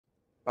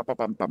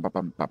Bababam,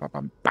 bababam,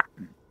 bababam,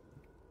 bam.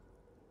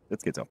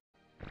 Jetzt geht's ab.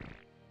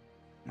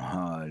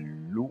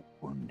 Hallo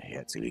und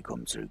herzlich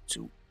willkommen zurück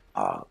zu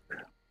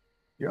Ark.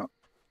 Ja,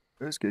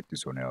 es geht die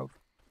Sonne auf.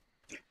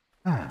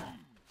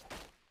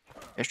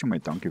 Erst einmal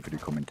danke für die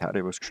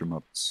Kommentare, was ihr geschrieben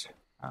habt.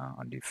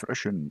 An die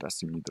Fröschen, dass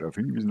sie mich darauf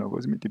hingewiesen haben,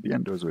 was ich mit den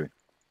Bären da soll.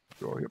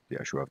 Ja, ich habe die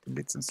auch schon auf den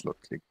letzten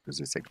Slot gelegt, dass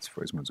ihr seht,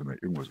 falls man so mal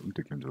irgendwas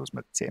unterkommt, was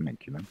wir zähmen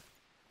können.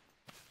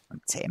 Dann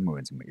zähmen wir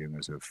uns mal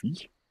irgendwas so ein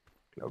Viech,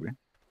 glaube ich.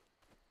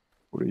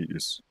 Oder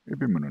ich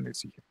bin mir noch nicht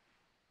sicher.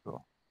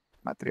 So.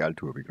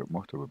 Materialtour habe ich gerade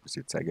gemacht, aber bis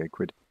jetzt Zeige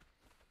eingeholt.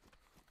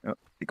 Ja,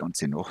 die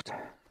ganze Nacht.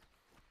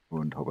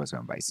 Und habe also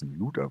einen weißen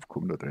Loot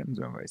aufgekommen da drin,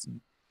 so einen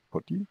weißen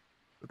Potti.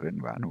 Da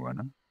drin war auch noch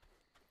einer.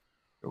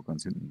 Da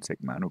ganz hinten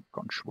sieht man auch noch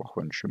ganz schwach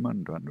an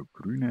Schimmern. Da noch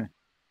grüne,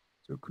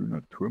 so ein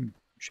grüner Turm.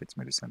 Ich schätze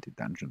mal, das sind die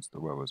Dungeons,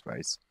 da war was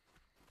weiß.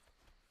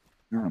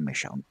 Ja, mal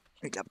schauen.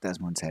 Ich glaube, dass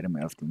wir uns heute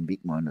mal auf den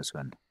Weg machen, so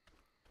einen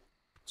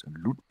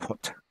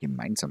Loot-Pot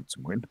gemeinsam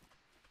zu malen.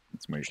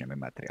 Jetzt mal schnell mein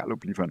Material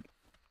abliefern.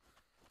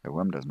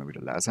 Daheim, dass wir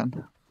wieder da sind.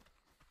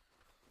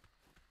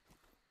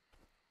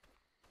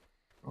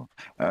 So.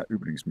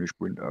 Übrigens, wir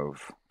spielen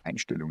auf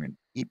Einstellungen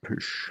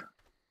episch.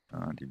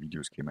 Die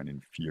Videos kämen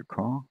in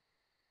 4K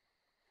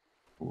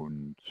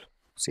und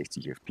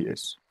 60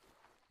 FPS.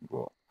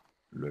 Wow.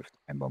 Läuft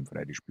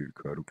einwandfrei, das Spiel,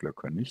 kein Ruckler,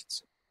 kein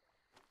nichts.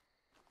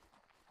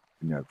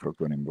 Bin ja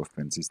gefragt worden, was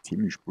für ein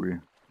System ich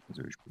spiele.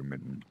 Also ich spiele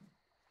mit einem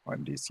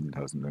AMD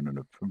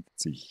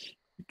 7950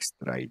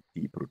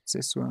 X3D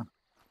Prozessor.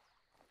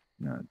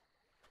 Einer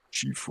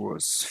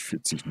GeForce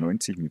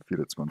 4090 mit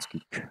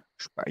 24 GB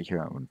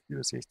Speicher und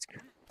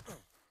 64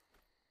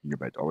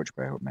 GB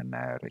Arbeitsspeicher hat mein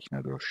neuer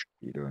Rechner, da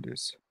steht da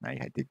das neue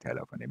Hightech-Teil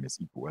auf einem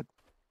MSI-Board.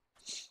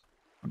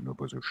 Und noch ein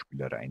paar so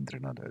Spielereien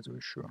drin hat, also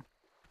ist schon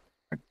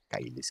ein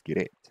geiles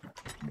Gerät.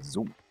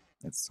 So,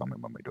 jetzt sammeln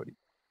wir mal da die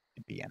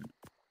Bären.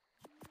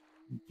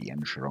 Den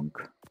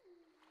Bärenschrank.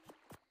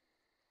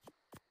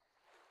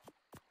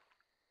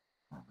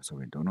 Was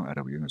habe ich da noch? Da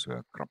habe ich irgend so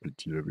ein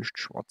Krabbeltier erwischt,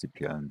 schwarze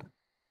Perlen,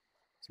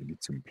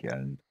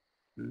 Siliziumperlen,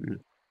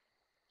 Öl,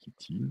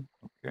 Chitin,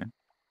 okay.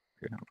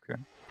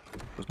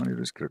 Was man nicht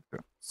alles kriegt. Ja.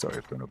 So, ich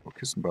habe da noch ein paar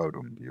Kissen gebaut,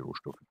 um die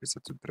Rohstoffe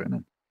besser zu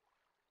trennen.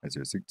 Also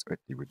ihr seht,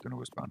 ich wollte da noch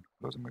was bauen.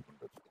 Lass mal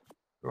 100.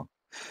 Ja.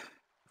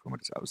 Bevor wir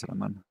das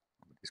ausräumen,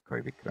 das kann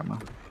ich wegräumen.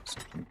 So,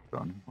 und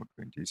dann hat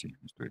wenn diese,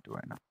 ist da da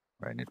einer.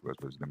 Weil ich nicht weiß,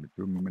 was ich damit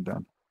tue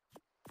momentan.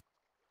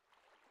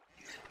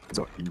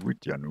 So, ich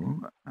wollte ja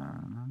nur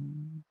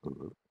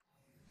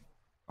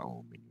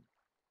Baumenü.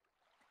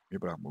 Wir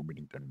brauchen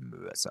unbedingt einen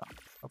Mörser.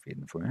 Auf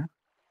jeden Fall.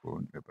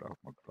 Und wir brauchen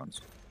mal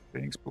ganz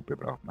Trainingspuppe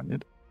braucht man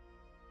nicht.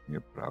 Wir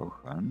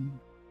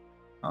brauchen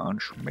einen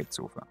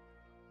Schmelzofen.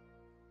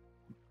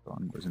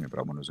 Dann, weiß ich nicht,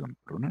 brauchen wir noch so einen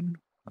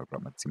Brunnen. Da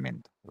brauchen wir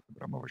Zement. Dafür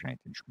brauchen wir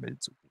wahrscheinlich den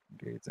Schmelzofen.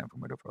 Gehe jetzt einfach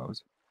mal davon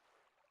aus.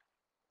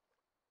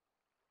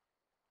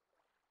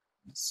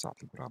 Den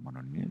Sattel brauchen wir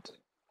noch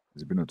nicht.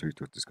 Also ich bin natürlich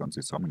durch das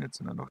ganze Sammeln jetzt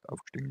in der Nacht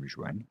aufgestiegen wie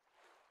Schwein.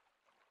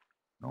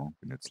 No,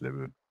 bin jetzt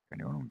Level,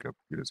 keine Ahnung, ich glaube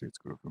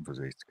 64 oder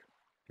 65.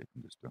 Geht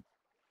denn das da?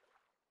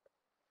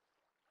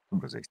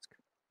 65.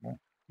 Oh,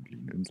 die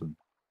liegen Inseln.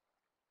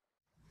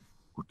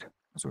 Gut.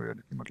 Also ja,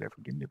 da gehen wir gleich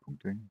vergebene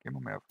Punkte. Gehen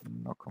wir mal auf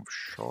den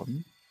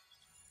Nahkampfschaden.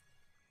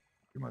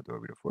 Gehen wir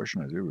da wieder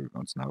forschen. Also ich habe den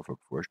ganzen Haufen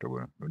geforscht,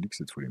 aber noch nichts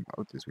jetzt von dem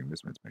baut, deswegen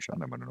müssen wir jetzt mal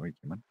schauen, ob wir noch neu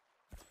kommen.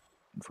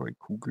 Einfache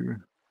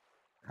Kugel,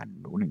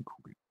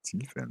 Kanonenkugel,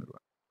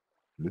 Zielfernrohr,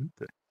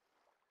 Flinte,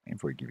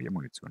 einfache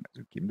Gewehrmunition.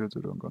 Also geben wir jetzt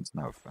da einen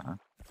ganzen Haufen. Ha?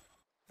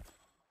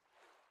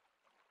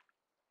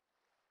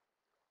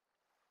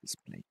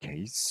 Display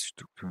Case,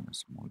 Struktur,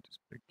 Small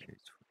Display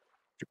Case for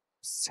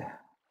Chips.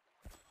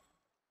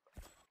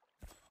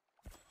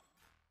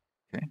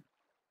 Okay,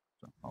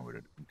 so, haben wir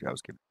wieder die Punkte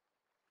ausgeben.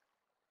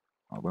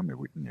 Aber wir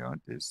wollten ja,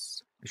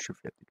 das ist schon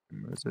fertig. Der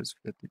Mörser ist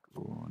fertig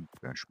und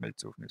der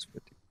Schmelzofen ist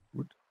fertig.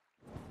 Gut.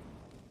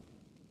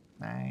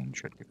 Nein,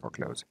 schaut die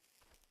Fackel aus.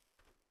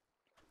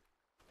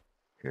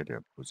 Okay,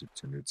 der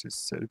positioniert sich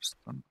selbst,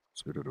 dann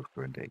soll er doch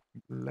da in der Ecke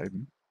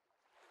bleiben.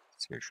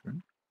 Sehr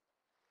schön.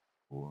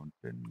 Und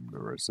den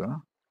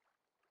Mörser,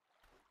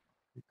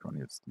 ich kann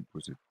jetzt die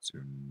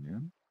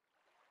positionieren.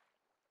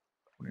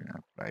 Und in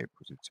einer freien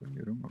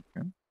Positionierung,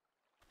 okay.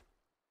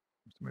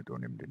 Müssen wir da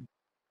neben den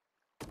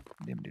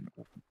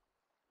Ofen.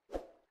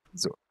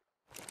 So,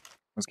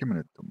 was können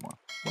wir nicht da machen?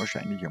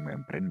 Wahrscheinlich einmal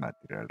ein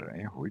Brennmaterial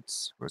rein,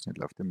 Holz, weiß nicht,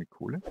 läuft der mit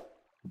Kohle?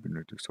 Du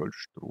benötigst Holz,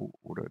 Stroh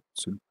oder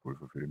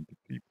Zündpulver für den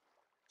Betrieb.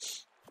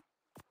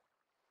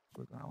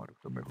 So, dann haben wir doch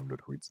da mal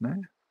 100 Holz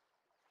rein.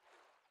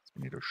 Jetzt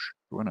bin ich da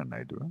Storner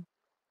rein, da.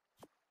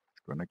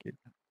 Storner geht.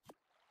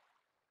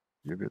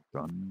 Hier wird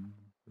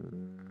dann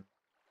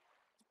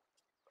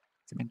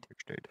Zement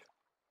hergestellt.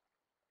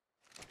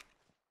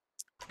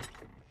 Was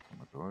haben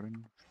wir da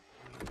drin?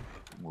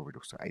 Wo habe ich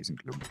doch so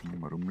Eisenklumpen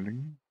immer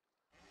rumliegen?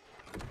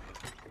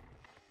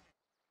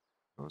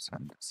 Da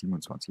sind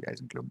 27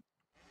 Eisenklumpen.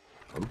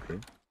 Okay.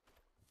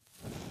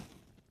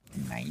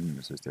 Nein,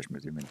 das heißt,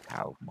 erstmal das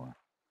Inventar aufmachen.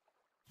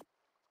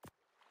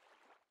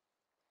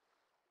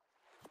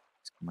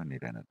 Das kann man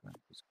nicht rein tun.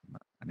 Das kann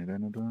man auch nicht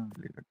rein tun.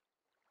 Leder.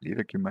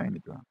 Leder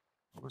gemeint, ja.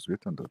 Aber was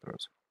wird dann da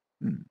draus?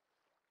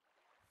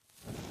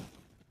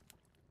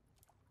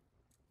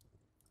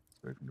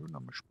 12 Minuten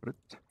haben wir Sprit.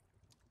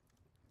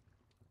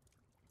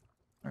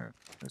 Naja,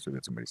 also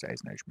wird jetzt mal das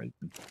Eisen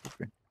einschmelzen.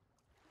 Hoffe.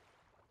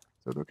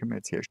 So, da können wir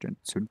jetzt herstellen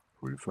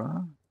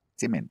Zündpulver,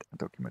 Zement.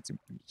 Und da können wir zum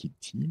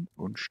Chitin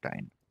und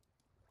Stein.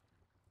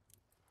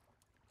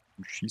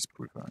 Und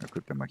Schießpulver. Ja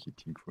gut, wenn wir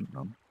Chitin gefunden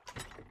haben.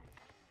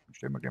 Dann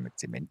stellen wir gleich mit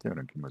Zement her und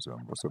dann können wir so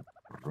einen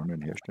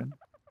Wasserbrunnen herstellen.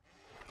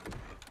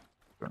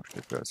 Dann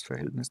steht da das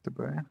Verhältnis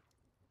dabei.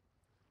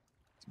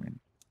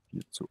 Zement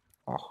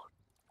 4:8.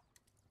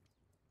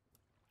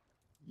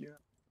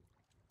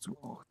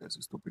 4:8, das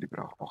ist doppelt, ich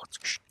brauche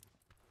 80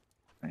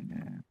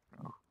 Steine.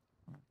 Brauche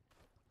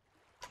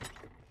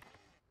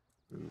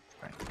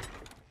Steine.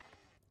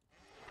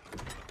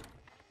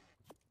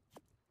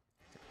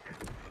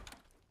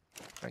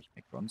 Reicht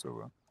nicht ganz,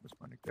 aber muss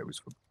man nicht gleich alles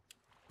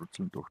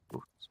verbrutzeln. Doch,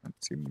 das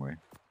sind 10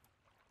 mal.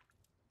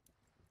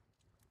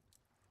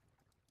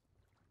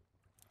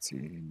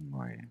 10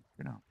 mal,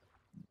 genau.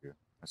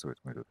 Also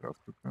jetzt mal da drauf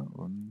drücken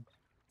und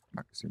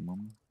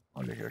Maximum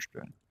alle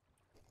herstellen.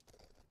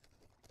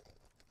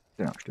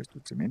 Genau, stellst du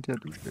Zement her,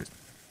 du stellst.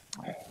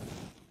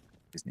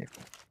 Das nervt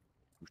mich.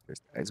 Du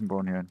stellst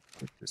Eisenbahn her,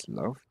 das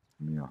läuft.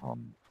 Wir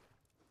haben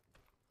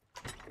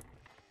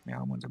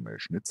uns einmal eine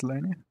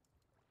Schnitzelleine.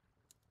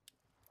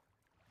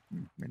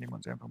 Wir nehmen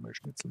uns einfach mal ein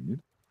Schnitzel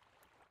mit.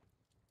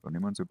 Dann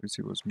nehmen wir uns ein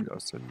bisschen was mit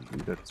aus der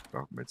Leder. Das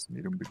brauchen wir jetzt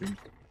nicht unbedingt.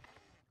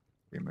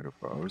 Gehen wir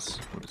davon aus.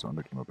 Und das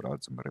andere können wir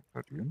brauchen zum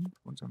Reparieren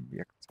von unserem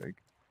Werkzeug.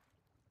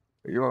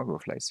 Ja, aber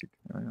fleißig.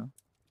 Ja.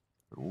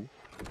 Roh.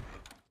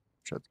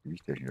 Schaut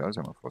gewichttechnisch aus,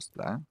 haben wir fast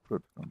leer.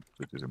 Gut, dann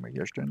sollte ich das einmal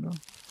herstellen. Da.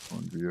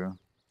 Und wir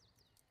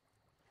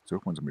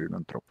suchen uns mal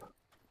irgendeinen Trop.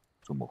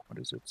 So machen wir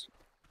das jetzt.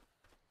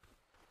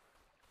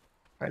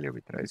 Pfeile habe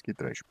ich 30,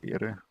 3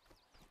 Speere.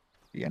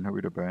 Bären habe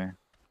ich dabei.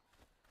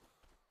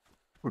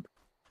 Gut.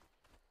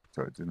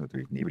 So, jetzt ist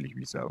natürlich nebelig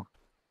wie Sau.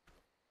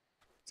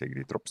 Jetzt zeige ich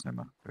die Drops nicht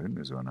mehr. Da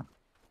hinten ist einer.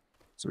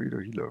 So, ich da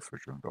hinlaufen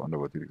schon. Der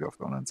andere war direkt auf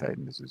der anderen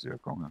Seite, das ist ja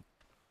gegangen.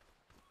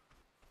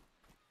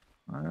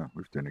 Naja,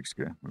 hilft ja nichts,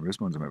 gell. Dann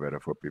müssen wir uns mal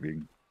weiter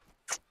fortbewegen.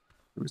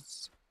 So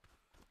ist's.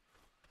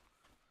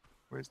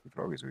 Aber jetzt die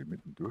Frage, soll ich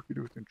mitten durchgehen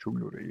durch den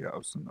Dschungel oder eher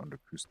außen an der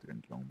Küste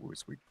entlang, wo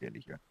ist wohl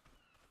gefährlicher?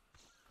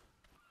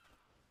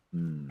 Ja,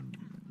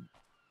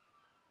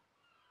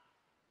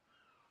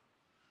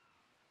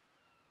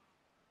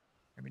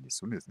 wenn die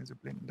Sonne jetzt nicht so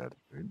blendend hat.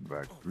 Da hinten war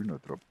ein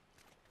grüner Tropf.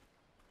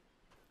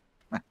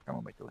 Na, kann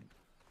man mal da hin.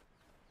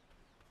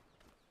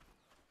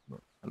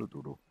 So, hallo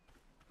Dodo.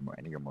 Wenn man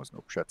einigermaßen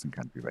abschätzen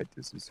kann, wie weit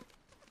das ist.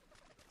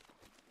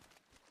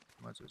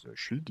 Also so ein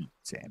Schildi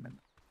zähmen.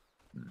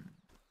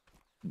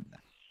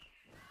 Nein.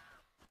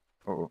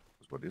 Oh,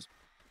 was war das?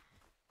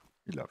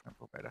 Ich laufe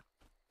einfach weiter.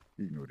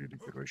 Ich ignoriere die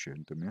Geräusche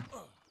hinter mir.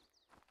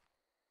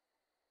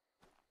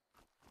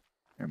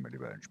 Ja, mal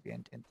lieber einen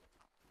Sperrentent.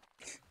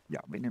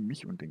 Ja, wenn ihr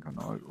mich und den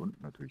Kanal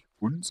und natürlich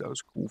uns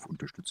aus Grof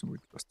unterstützen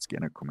wollt, lasst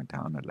gerne einen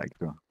Kommentar und ein Like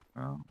da.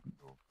 Ja, und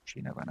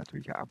schöner war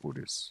natürlich ein Abo,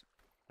 das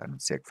hat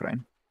uns sehr gefreut.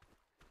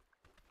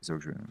 Ich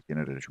sage schon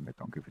generell schon mal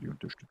danke für die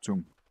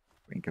Unterstützung.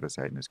 Auf unserer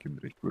Seite, es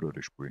kommt recht gut,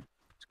 das Spiel.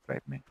 Das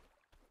freut mich.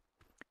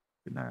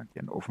 Ich bin auch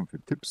gern offen für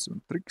Tipps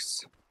und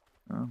Tricks.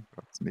 Ja,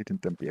 braucht es nicht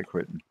hinterm Berg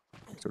halten.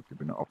 Wie gesagt, ich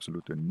bin ein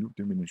absoluter Noob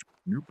in den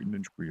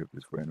Spiel. Ich habe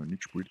das vorher noch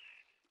nicht gespielt.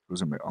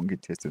 Bloß einmal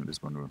angetestet und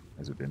das war nur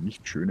also der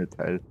nicht schöne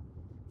Teil.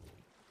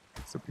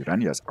 So,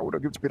 Piranhas. Oh, da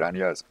gibt's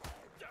Piranhas.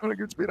 Oh, da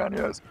gibt's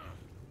Piranhas.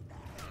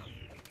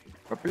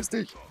 Verpiss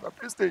dich.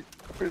 Verpiss dich.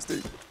 Verpiss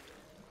dich.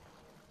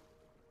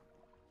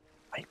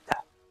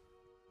 Alter.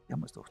 Wir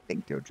haben uns doch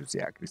gedacht, der hat schon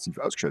sehr aggressiv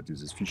ausgeschaut,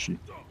 dieses Fischi.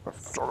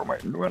 Sag mal,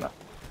 nur einer.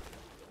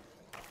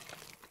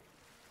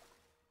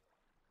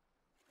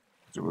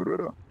 So,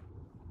 oder?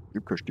 Ich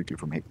hab kein Stückchen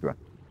vom Hektar.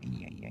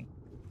 Nicht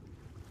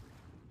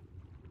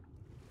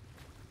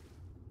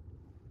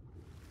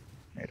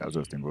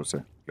aus dem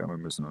Wasser. Ich glaube, wir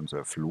müssen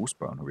unser Floß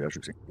bauen. Habe ich auch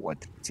schon gesagt. Oh,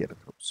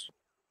 Triceratops.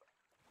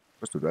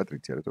 Hast du da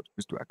Triceratops?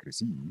 Bist du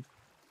aggressiv?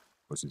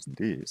 Was ist denn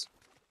das?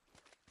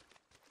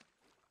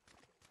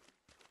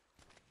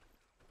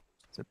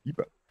 Das ist ein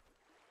Biber.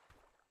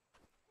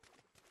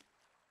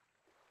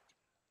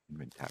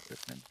 Inventar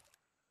öffnen.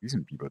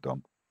 Diesen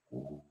Biberdamm.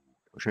 Oh,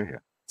 schau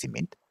her.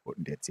 Zement? Wo hat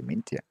denn der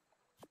Zement her?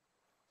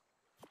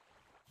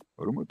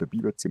 Warum hat der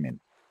Biber Zement?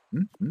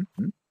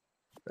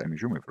 Da mich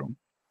schon mal fragen.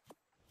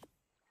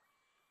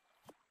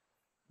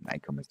 Nein,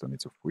 kann man es da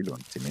nicht so viel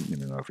lassen. Zement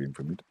nehmen wir auf jeden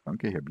Fall mit.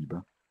 Danke, Herr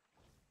Biber.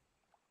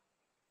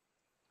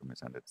 So, wir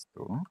sind jetzt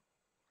da.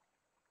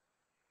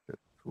 Der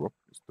Drop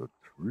ist da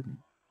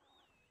drüben.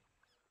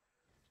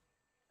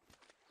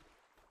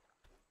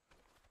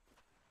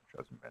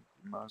 Schaut es mir ein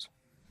Team aus.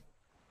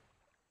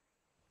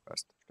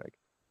 Passt, steigt.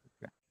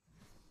 Okay.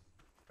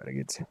 Weiter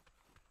geht's.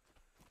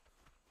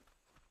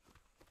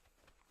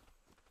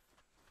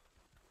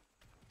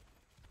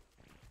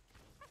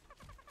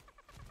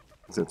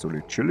 Ist jetzt so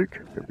chillig.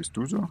 Wer bist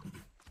du so?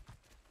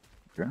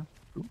 Okay,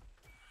 du.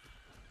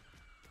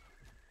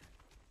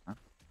 Ah.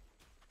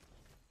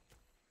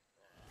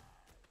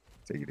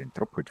 Zeige ich den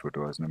Drop halt von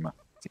da aus nicht mehr.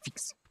 Sie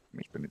fix. Ich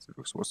möchte nicht so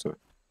durchs Wasser.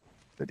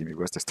 Seitdem ich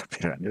weiß, dass da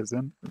Piranha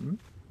sind. Mhm.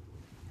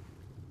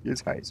 Hier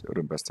ist heiß,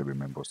 oder? Passt ja, wie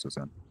wir im Wasser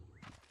sind.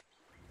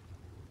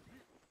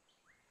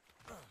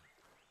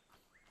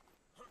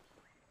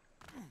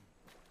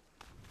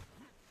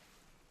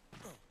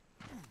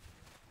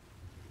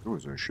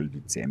 So ein Schild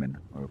wie Zähmen.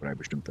 Aber brauche ich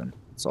bestimmt einen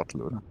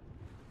Sattel, oder?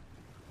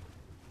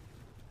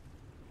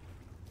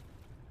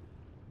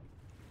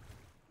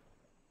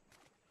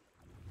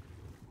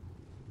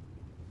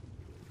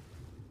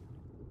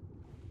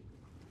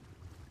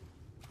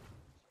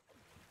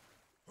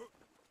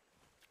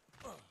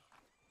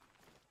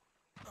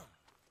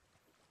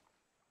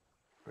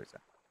 Da ist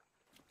er.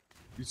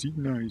 Ich sehe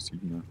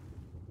ihn.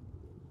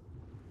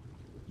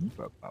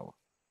 Überbau.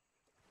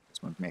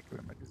 Das man merkt,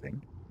 wenn man das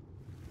denkt.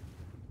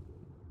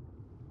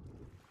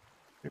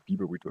 Der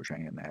Biber wollte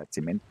wahrscheinlich einen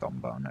Zementdamm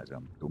bauen, also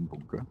einen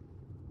Dommbunker.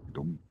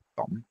 Damm.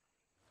 Und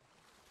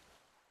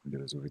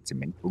der so wie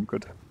Zement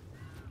bunkert.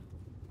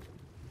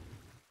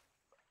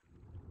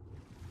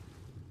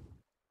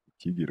 Die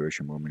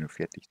Tiergeräusche machen mich noch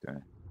fertig da.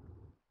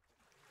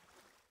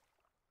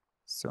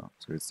 So,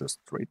 soll jetzt da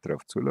straight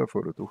drauf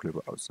zulaufen oder doch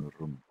lieber außen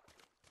rum?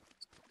 Das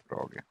ist die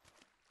Frage.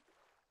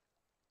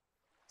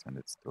 Sind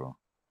jetzt da.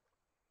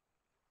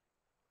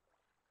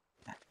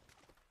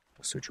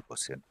 Was soll schon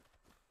passieren?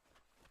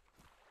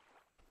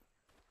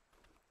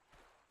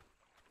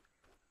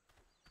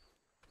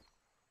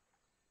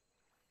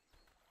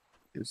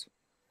 Ist.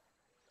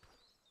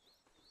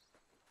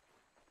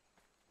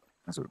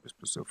 Also, du bist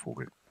bloß so ein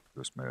Vogel. Du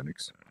hast mir ja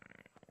nichts.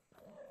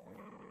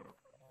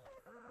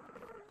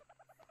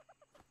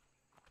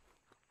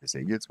 Ich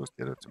sehe jetzt, was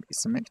der da zum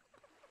Essen möchte.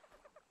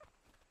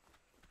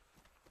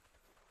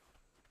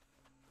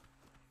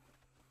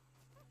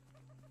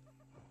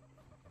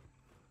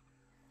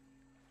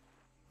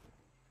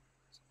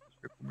 Das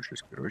ist ein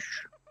komisches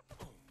Geräusch.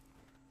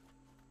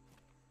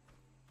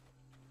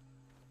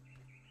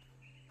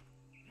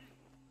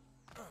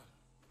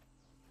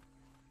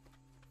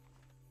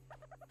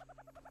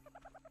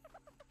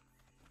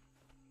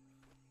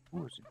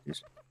 Was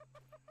ist das?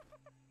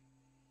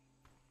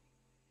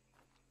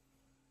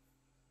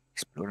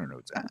 Explorer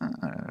Notes.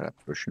 Hat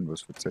schon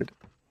was verzeiht.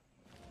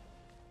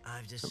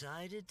 I've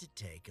decided to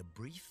take a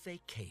brief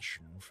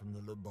vacation from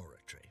the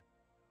laboratory.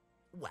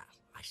 Well,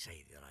 I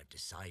say that I've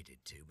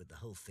decided to, but the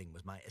whole thing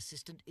was my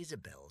assistant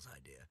Isabel's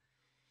idea.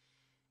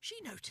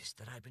 She noticed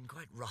that I'd been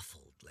quite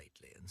ruffled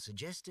lately and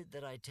suggested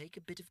that I take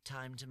a bit of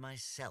time to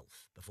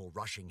myself before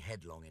rushing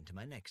headlong into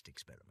my next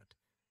experiment.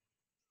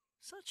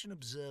 Such an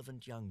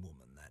observant young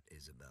woman, that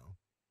Isabel.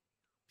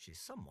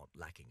 She's somewhat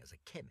lacking as a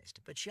chemist,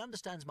 but she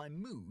understands my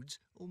moods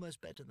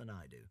almost better than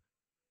I do.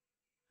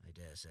 I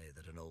dare say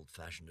that an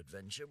old-fashioned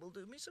adventure will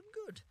do me some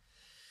good.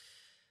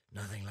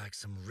 Nothing like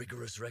some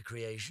rigorous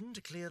recreation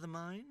to clear the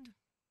mind.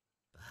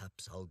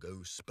 Perhaps I'll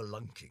go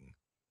spelunking.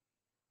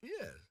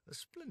 Yes, a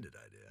splendid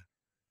idea.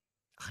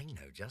 I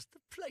know just the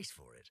place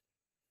for it.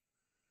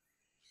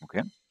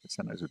 Okay, das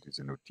sind also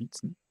diese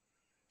Notizen.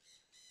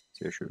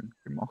 Sehr schön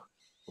gemacht.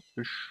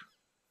 Optisch.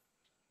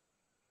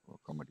 Wo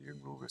kann man die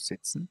irgendwo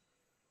übersetzen?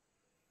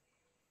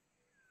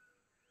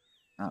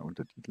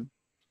 Untertitel.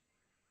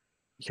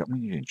 Ich habe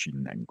mich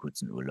entschieden, einen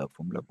kurzen Urlaub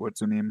vom Labor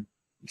zu nehmen.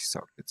 Ich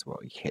sagte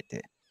zwar, ich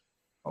hätte,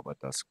 aber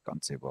das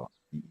Ganze war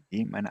die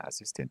Idee meiner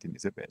Assistentin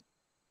Isabel.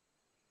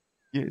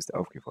 Ihr ist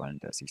aufgefallen,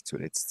 dass ich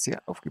zuletzt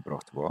sehr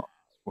aufgebracht war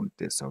und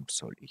deshalb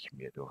soll ich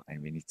mir doch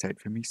ein wenig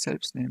Zeit für mich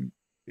selbst nehmen,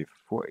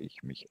 bevor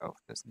ich mich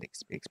auf das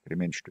nächste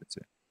Experiment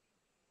stürze.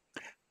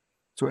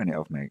 So eine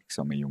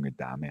aufmerksame junge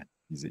Dame,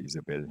 diese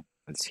Isabel.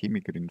 Als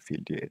Chemikerin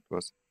fehlt ihr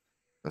etwas,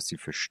 das sie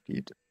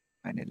versteht,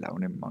 meine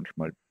Laune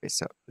manchmal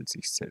besser als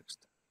ich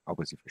selbst.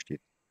 Aber sie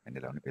versteht meine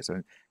Laune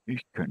besser.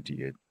 Ich könnte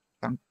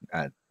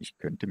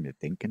mir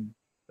denken,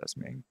 dass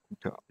mir ein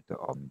guter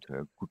alter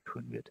Abenteuer gut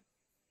tun wird.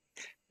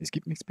 Es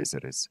gibt nichts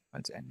Besseres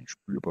als eine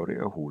spürbare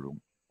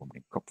Erholung, um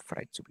den Kopf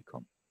frei zu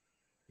bekommen.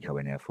 Ich habe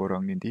eine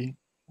hervorragende Idee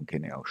und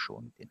kenne auch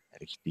schon den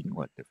richtigen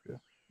Ort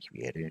dafür. Ich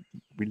werde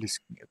die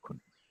Obelisken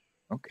erkunden.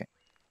 Okay.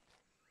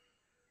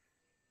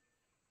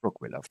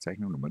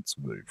 Rockwell-Aufzeichnung Nummer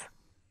 12.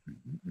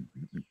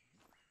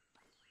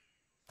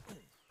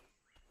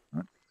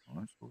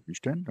 Ja, so, wie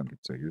denn? Dann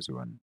gibt es ja hier so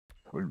einen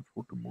tollen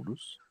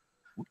Fotomodus.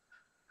 Gut.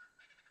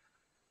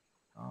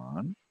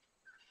 Dann.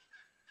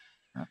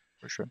 Ja,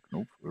 falscher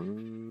Knopf.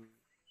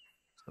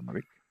 Ist dann mal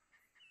weg.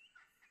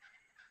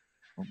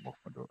 Und machen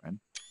wir da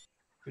ein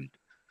Bild.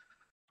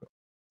 So,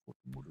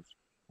 Fotomodus.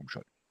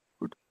 Umschalten.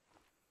 Gut.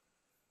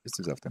 Ist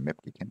das auf der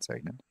Map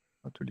gekennzeichnet?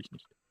 Natürlich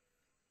nicht.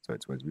 So,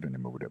 jetzt weiß ich wieder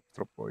nicht mehr, wo der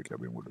Drop war. Ich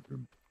glaube, irgendwo da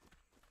drüben.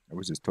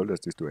 Aber es ist toll,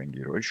 dass das da ein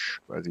Geräusch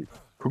quasi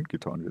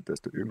kundgetan wird,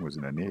 dass da irgendwas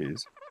in der Nähe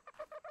ist.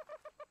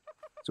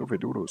 So, für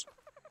Dodos.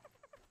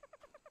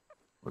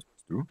 Was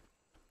bist du?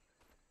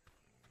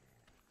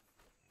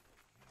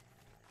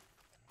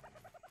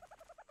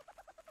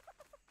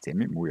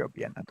 Zähme Moja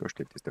Bären, da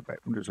steht das dabei.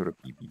 Und das hat ein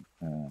Baby.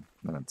 Na,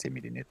 dann zähme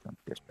ich die nicht, dann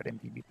darfst bei dem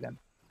Baby bleiben.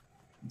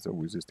 Und so,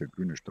 wo ist es der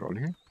grüne Strahl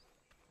hier?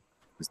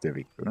 Das ist der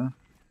Weg, oder?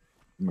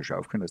 Immer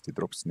schauen können, dass die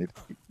Drops nicht,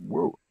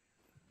 wow,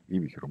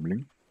 ewig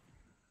rumliegen.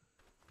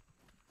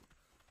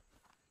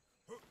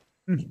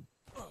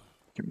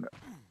 Komm da.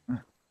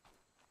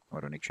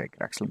 Aber da nicht gescheit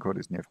kraxeln kann,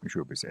 das nervt mich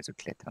schon ein bisschen. Also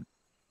klettern.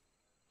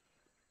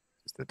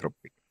 Das ist der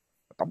Tropik.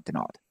 Verdammte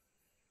Naht.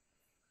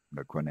 Und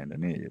da keiner in der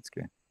Nähe jetzt,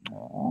 gell?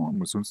 Oh, haben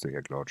wir sonst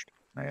daher klatscht.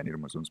 Naja, nicht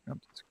umsonst, wir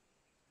haben das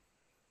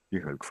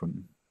hier halt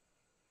gefunden.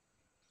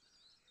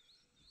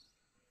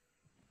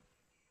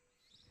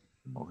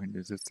 Wir machen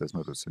das jetzt, dass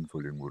wir da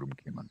sinnvoll irgendwo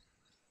rumkommen.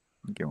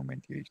 Und gehen wir mal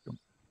in die Richtung.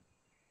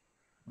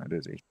 Nein, der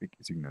ist echt weg,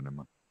 ich sehe ihn noch nicht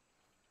mehr.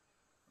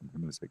 Am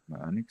Himmel sagt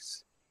man auch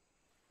nichts.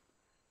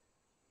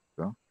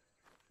 So,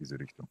 diese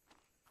Richtung.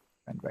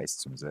 Ein Weiß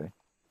zum Sei.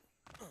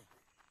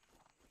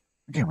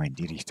 Gehen wir in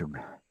die Richtung.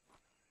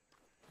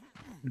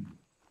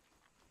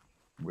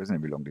 Ich weiß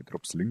nicht, wie lange die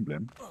Drops liegen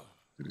bleiben.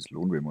 Also das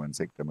lohnt, wenn man einen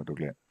sagt, dass man da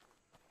gleich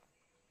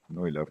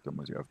neu läuft, da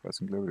muss ich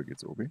aufpassen, glaube ich. Da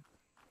geht's oben.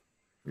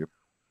 Ja.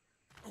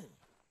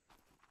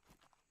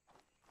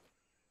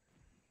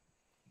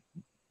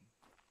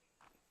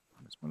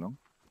 Müssen wir lang.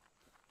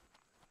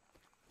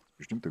 Das ist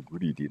bestimmt eine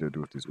gute Idee, da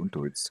durch das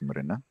Unterholz zum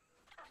Rennen.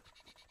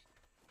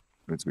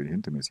 Und jetzt will ich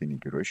hinter mir sehen die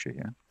Geräusche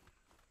her.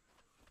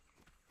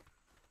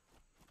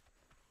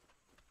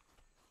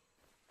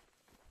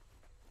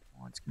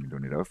 Oh, jetzt komme ich da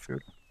nicht auf, oder?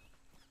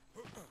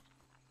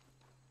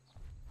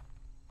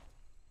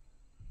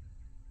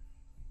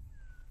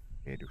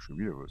 Hey, doch schon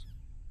wieder was.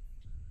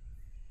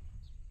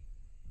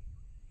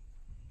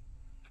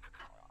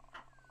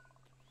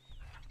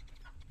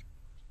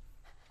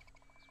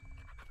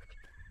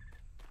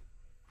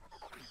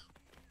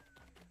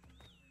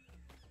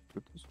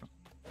 Was ist das?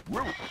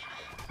 Wow!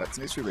 Das ist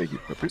nicht für welche.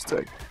 Verpisst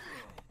euch!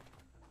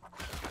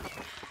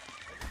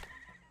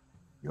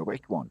 Ich hab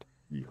euch gewarnt.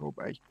 Ich hab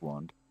euch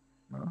gewarnt.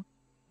 Ja?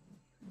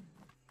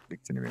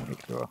 Liegt ja nicht mehr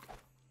weg da.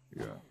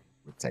 Ja,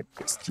 Zeit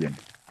pestieren.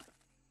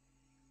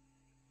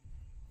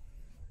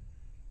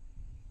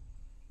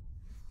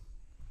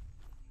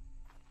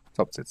 Was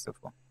habt ihr jetzt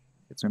davon?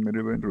 Jetzt müssen wir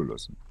rüber in Ruhe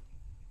lassen.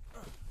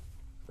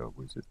 Da,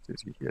 wo ist jetzt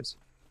das? Ich hier ist.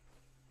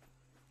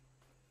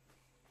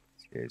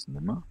 Das hier ist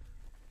nicht mehr.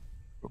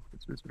 Doch,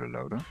 jetzt wird es wieder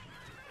lauter.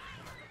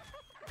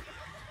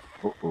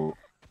 Oh oh.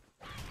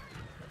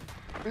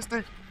 Piss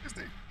dich! Piss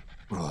dich!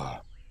 Oh.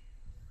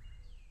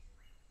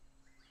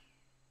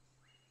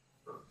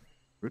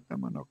 Wird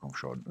dann mal noch auf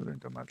Schaden oder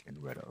hinter mal kleinen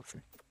Uhr auf.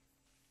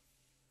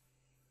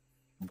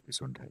 Und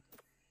Gesundheit.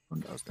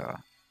 Und aus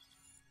der.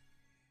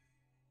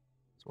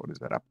 Das war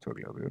das Raptor,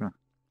 glaube ich, oder?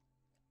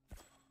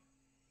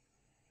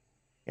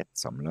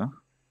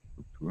 Herzsammler.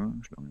 Struktur,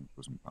 Schlange im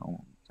großen Baum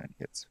und sein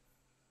Herz.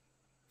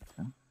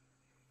 Ja.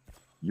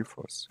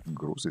 Bierfass, ein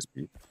großes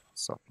Beet,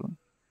 Sattel,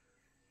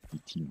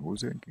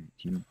 Chitinhose,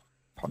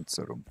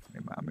 Chitinpanzerung,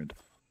 nehmen wir auch mit.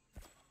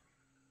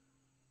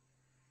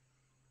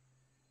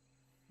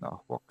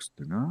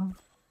 Nachwachsdünger,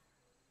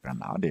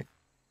 Granate,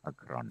 eine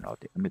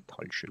Granate, ein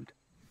Metallschild,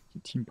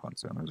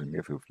 Chitinpanzer, also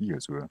mehr für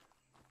Viecher so.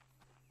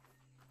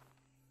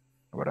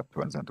 Aber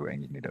Raptoren sind da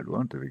eigentlich nicht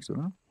allein unterwegs,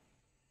 oder?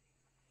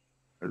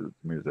 Also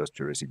zumindest aus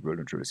Jurassic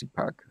World und Jurassic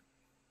Park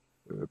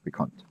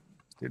bekannt,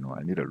 dass die noch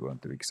nicht allein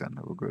unterwegs sind,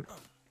 aber gut.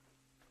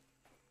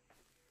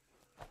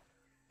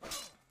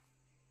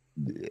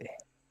 Nee.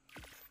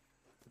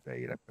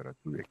 Bei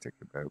Reparatur, wie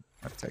gesagt, dabei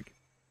mal zeigen.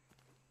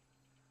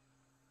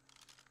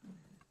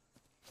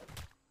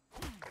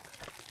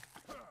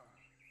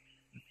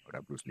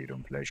 Oder bloß Leder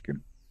und Fleisch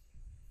geben.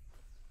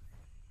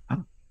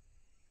 Ah,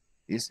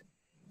 ist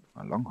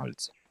ein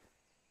Langhals.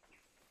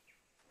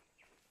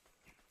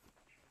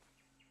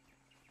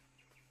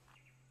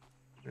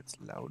 Wird's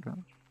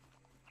lauter?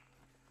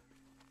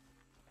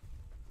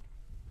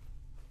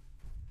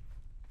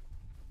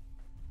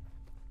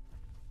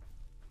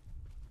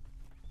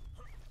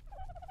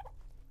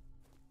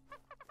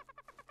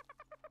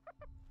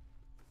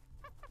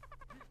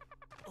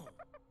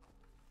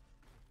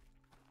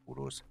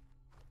 Fotos.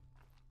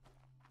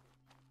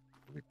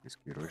 Wird das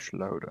Geräusch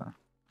lauter?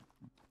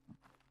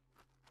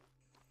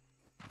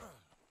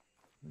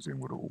 Muss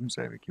irgendwo da oben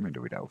sein, wir kommen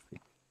da wieder auf.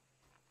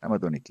 Wenn man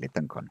da nicht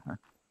klettern kann. He?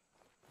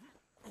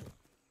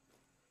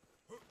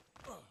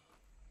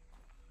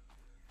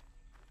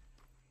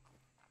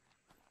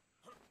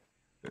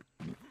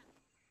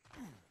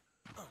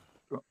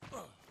 So.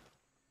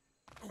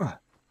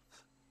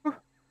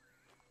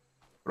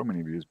 Frag mich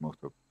nicht, wie ich das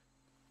gemacht habe.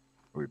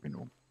 Aber ich bin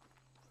oben.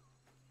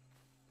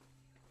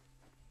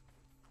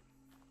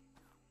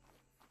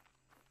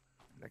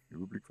 Vielleicht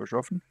einen Überblick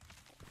verschaffen.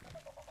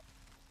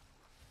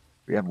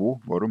 Wer,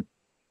 wo, warum?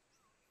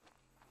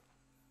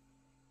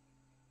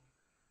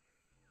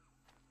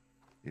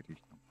 Die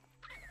Richtung.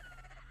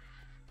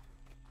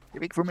 Geh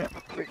weg von mir,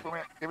 geh weg von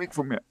mir, geh weg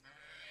von mir.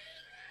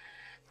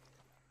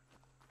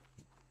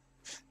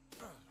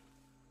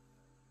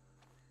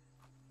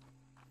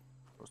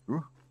 Was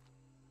du?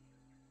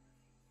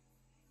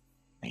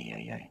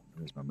 Eieiei, da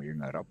müssen wir mal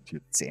irgendein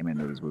Raubtier zähmen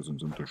oder das, was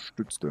uns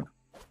unterstützt. Da.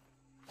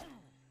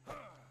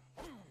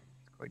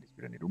 Jetzt kann ich das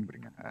wieder nicht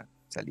umbringen,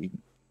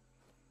 zerlegen.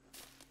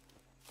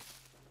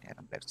 Ja,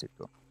 dann bleibst du halt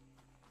da.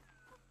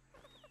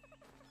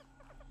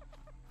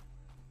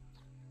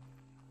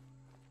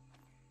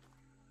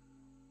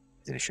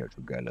 Das schaut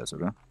schon geil aus,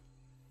 oder?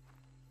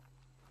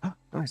 Ah,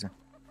 da ist er.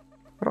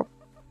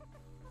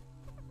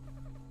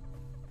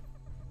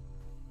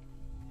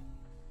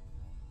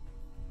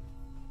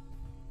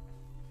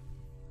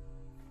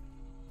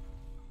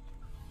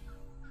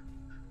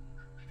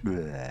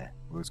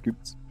 Was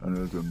gibt's?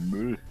 Also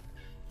Müll.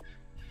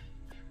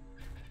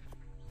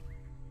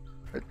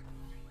 Das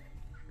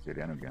hätte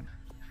ich auch noch gern.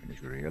 Wenn ich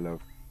schon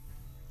herlaufe.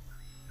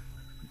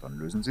 Und dann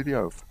lösen sie die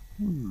auf.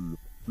 Und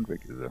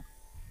weg ist er.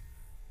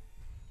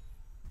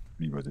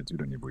 Ich weiß jetzt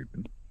wieder nicht, wo ich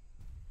bin.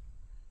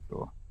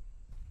 So.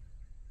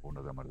 Und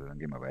dann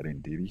gehen wir weiter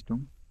in die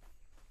Richtung.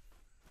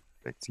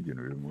 Vielleicht ziehe ich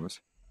noch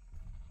irgendwas.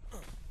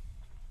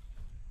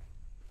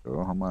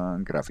 Da haben wir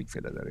einen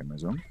Grafikfehler, da ich mal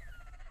sagen.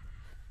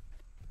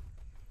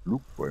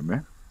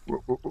 Flugbäume. Oh,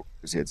 oh, oh.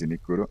 Das hört sich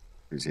nicht gut an.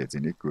 Das hört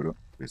sich nicht gut an.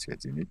 Das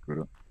hört sich nicht gut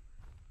an.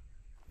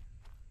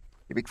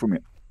 Geh weg von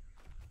mir.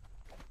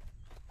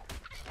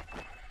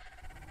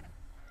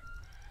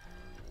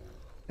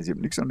 Also ich habe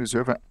nichts an den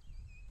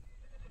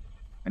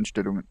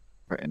Server-Einstellungen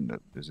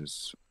verändert. Das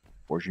ist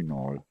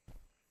original.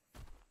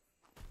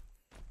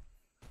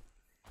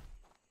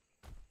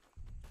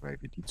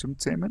 Weil wir die zum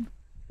Zähmen,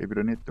 der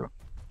wieder nicht da.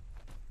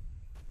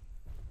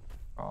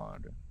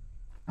 Schade.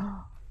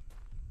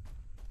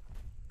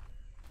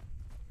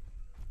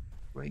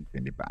 Wo hängt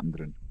denn die Baum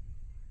drin?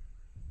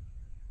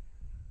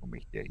 Wo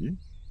möchte der hin?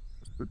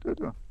 Was tut der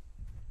da?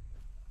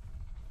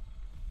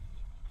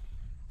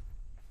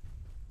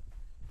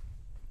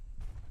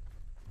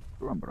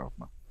 So einen braucht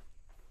man.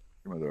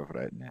 Können wir drauf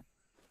reiten, ja.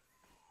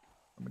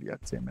 Kann man die auch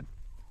zähmen.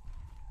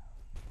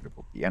 Oder ein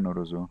paar Bären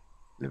oder so.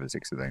 Level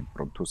 6 ist ein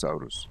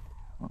Brontosaurus.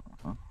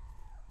 Aha.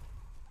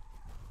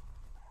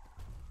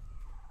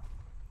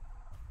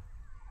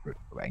 Gut,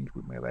 aber eigentlich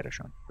wollten wir ja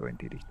weiterschauen. Da in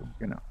die Richtung,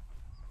 genau.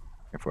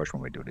 Erforschen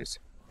wir mal durch das.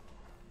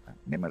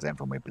 Nehmen wir es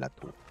einfach mal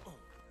Plateau.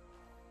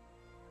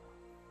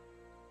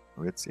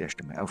 Aber jetzt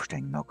erst einmal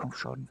aufsteigen,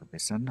 Nahkampfschaden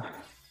verbessern.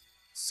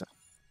 So.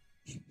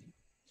 Das ist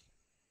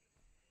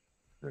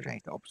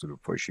wahrscheinlich der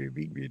absolut falsche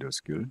Weg wie der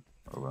Skill,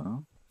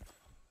 aber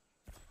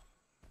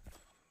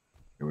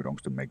ich habe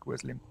Angst um mein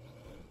Gurslem.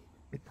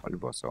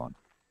 Metallwasser an.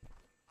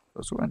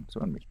 Da, so einen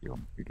möchte ich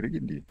haben. Wie kriege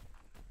ich denn die?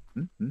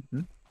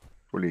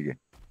 Kollege.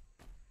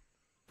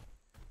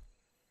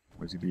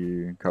 Muss ich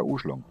die K.O.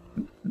 schlagen?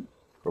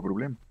 Kein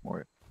Problem.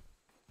 Mal.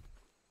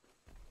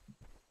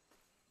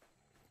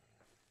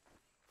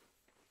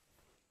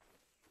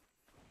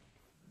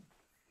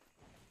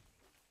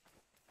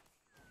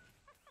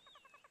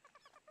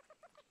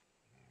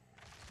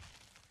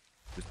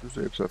 Bist du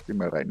selbst auf dem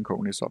man reiten kann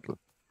ohne Sattel?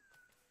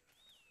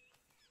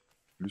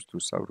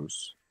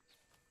 Lystosaurus.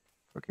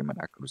 Da kann man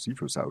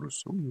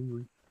Aggressivosaurus.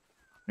 Uiuiui.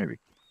 Ne,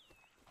 weg.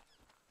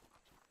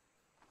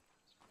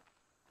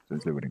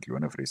 Sonst lieber den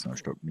Kleinen fressen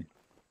anstatt mich.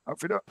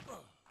 Auf wieder!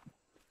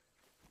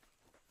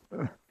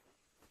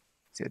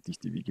 Sehr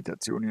dichte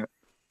Vegetation hier.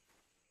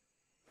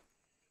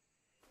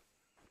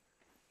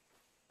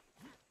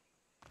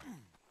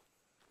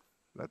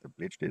 Lauter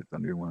Blät steht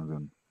dann irgendwann so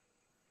ein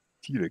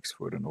T-Rex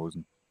vor der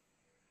Nase.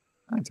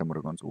 Ah, jetzt haben wir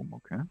da ganz oben,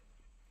 okay.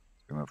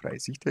 Jetzt wenn wir freie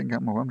Sicht hängen,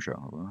 kann man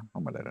heimschauen, aber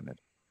haben wir leider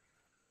nicht.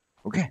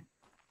 Okay.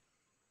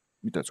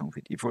 Mittagssong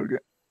für die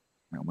Folge.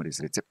 Wir haben das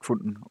Rezept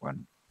gefunden.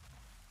 Einen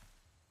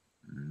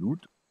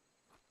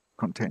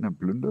Loot-Container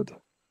plündert.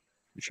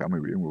 Ich schaue mal,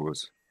 ob ich irgendwo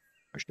was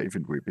erstelle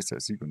finde, wo ich besser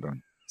sehe und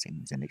dann sehen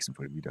wir uns in der nächsten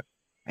Folge wieder.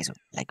 Also,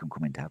 Like und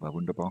Kommentar war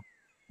wunderbar.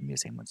 Und wir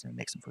sehen uns in der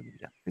nächsten Folge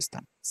wieder. Bis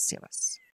dann. Servus.